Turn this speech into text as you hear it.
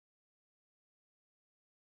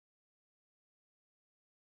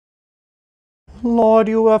Lord,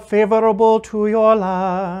 you were favorable to your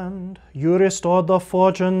land. You restored the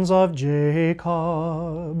fortunes of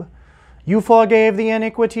Jacob. You forgave the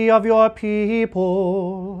iniquity of your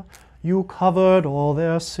people. You covered all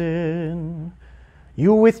their sin.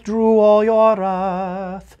 You withdrew all your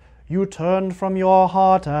wrath. You turned from your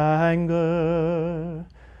hot anger.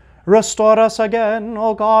 Restore us again,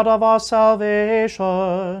 O God of our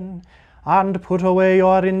salvation, and put away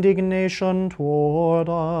your indignation toward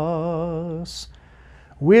us.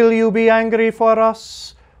 Will you be angry for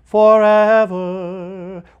us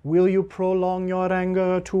forever? Will you prolong your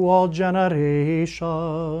anger to all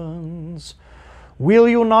generations? Will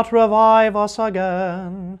you not revive us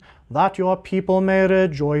again, that your people may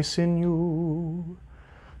rejoice in you?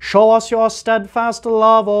 Show us your steadfast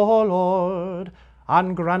love, O Lord,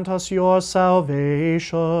 and grant us your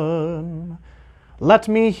salvation. Let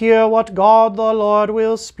me hear what God the Lord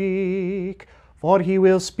will speak, for he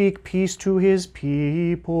will speak peace to his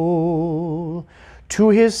people, to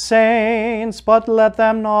his saints, but let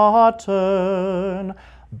them not turn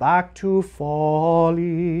back to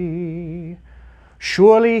folly.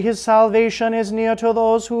 Surely his salvation is near to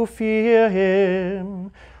those who fear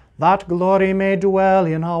him, that glory may dwell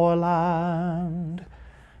in our land.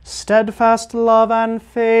 Steadfast love and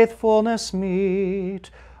faithfulness meet,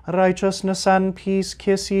 righteousness and peace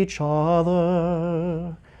kiss each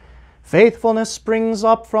other. Faithfulness springs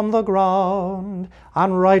up from the ground,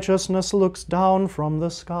 and righteousness looks down from the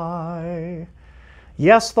sky.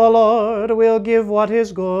 Yes, the Lord will give what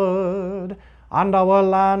is good, and our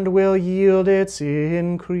land will yield its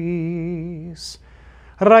increase.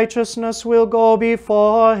 Righteousness will go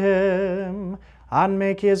before him, and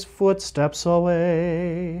make his footsteps a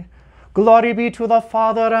way. Glory be to the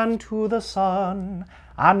Father, and to the Son,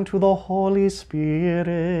 and to the Holy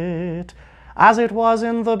Spirit, as it was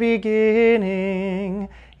in the beginning,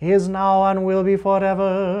 is now, and will be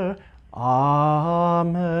forever.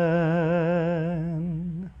 Amen.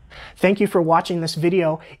 Thank you for watching this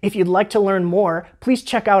video. If you'd like to learn more, please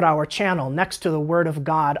check out our channel Next to the Word of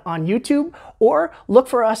God on YouTube, or look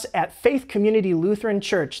for us at Faith Community Lutheran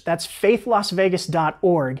Church, that's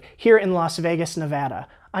faithlasvegas.org, here in Las Vegas, Nevada.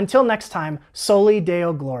 Until next time, Soli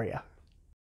Deo Gloria.